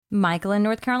Michael in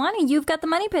North Carolina, you've got the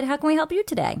Money Pit. How can we help you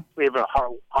today? We have a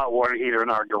hot water heater in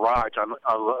our garage on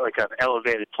like an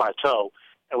elevated plateau,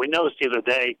 and we noticed the other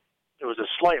day there was a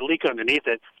slight leak underneath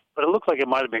it, but it looked like it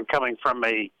might have been coming from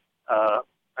a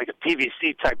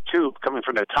PVC type tube coming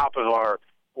from the top of our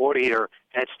water heater,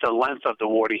 and it's the length of the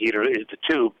water heater is the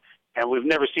tube, and we've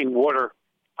never seen water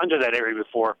under that area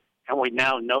before, and we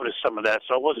now notice some of that.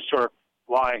 So I wasn't sure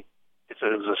why it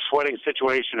was a sweating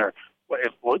situation or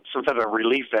some type of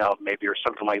relief valve maybe or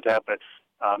something like that, but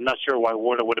I'm not sure why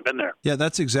water would have been there. Yeah,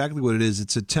 that's exactly what it is.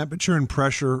 It's a temperature and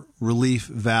pressure relief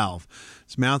valve.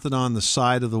 It's mounted on the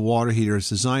side of the water heater. It's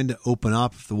designed to open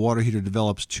up if the water heater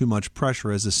develops too much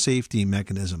pressure as a safety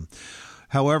mechanism.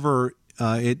 However,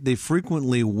 they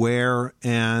frequently wear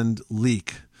and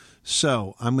leak.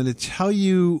 So I'm going to tell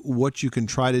you what you can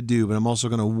try to do, but I'm also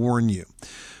going to warn you.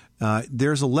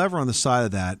 There's a lever on the side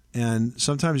of that, and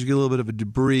sometimes you get a little bit of a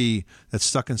debris that's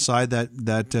stuck inside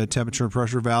that temperature and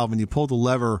pressure valve, and you pull the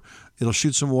lever, it'll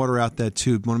shoot some water out that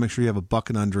tube. You want to make sure you have a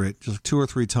bucket under it. Just 2 or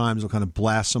 3 times, it'll kind of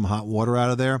blast some hot water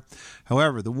out of there.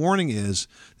 However, the warning is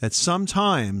that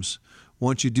sometimes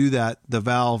once you do that, the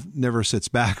valve never sits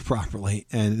back properly,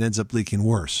 and it ends up leaking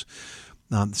worse.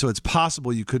 So it's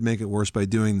possible you could make it worse by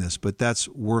doing this, but that's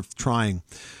worth trying.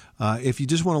 If you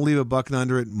just want to leave a bucket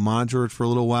under it, monitor it for a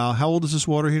little while. How old is this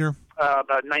water heater?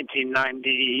 About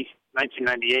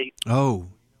 1998. Oh,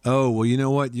 well, you know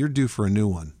what? You're due for a new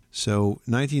one. So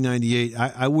 1998,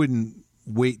 I wouldn't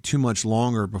wait too much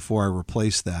longer before I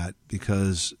replace that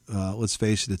because, let's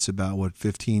face it, it's about,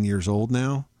 15 years old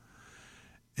now?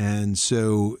 And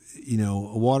so,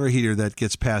 a water heater that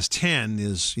gets past 10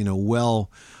 is, well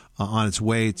on its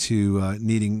way to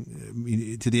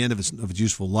needing to the end of its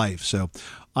useful life. So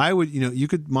I would, you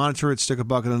could monitor it, stick a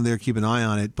bucket under there, keep an eye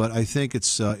on it, but I think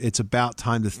it's about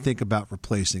time to think about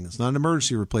replacing. It's not an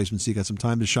emergency replacement, so you got some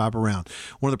time to shop around.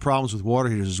 One of the problems with water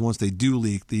heaters is once they do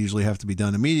leak, they usually have to be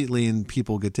done immediately, and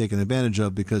people get taken advantage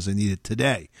of because they need it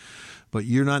today. But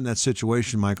you're not in that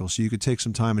situation, Michael, so you could take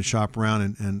some time and shop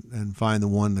around and find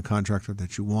the contractor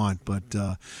that you want. But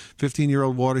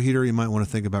 15-year-old water heater, you might want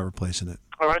to think about replacing it.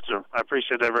 All right, sir. I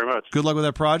appreciate that very much. Good luck with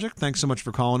that project. Thanks so much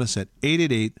for calling us at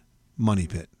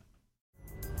 888-MONEY-PIT.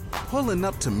 Pulling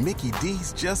up to Mickey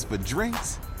D's just for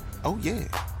drinks? Oh, yeah,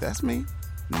 that's me.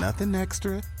 Nothing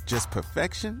extra, just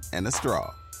perfection and a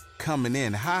straw. Coming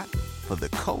in hot for the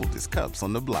coldest cups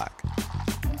on the block.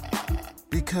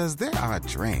 Because there are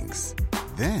drinks.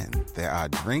 Then there are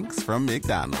drinks from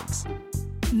McDonald's.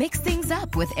 Mix things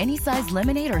up with any size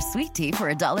lemonade or sweet tea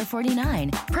for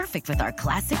 $1.49. Perfect with our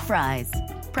classic fries.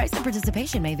 Price and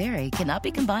participation may vary. Cannot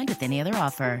be combined with any other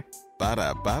offer.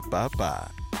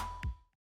 Ba-da-ba-ba-ba.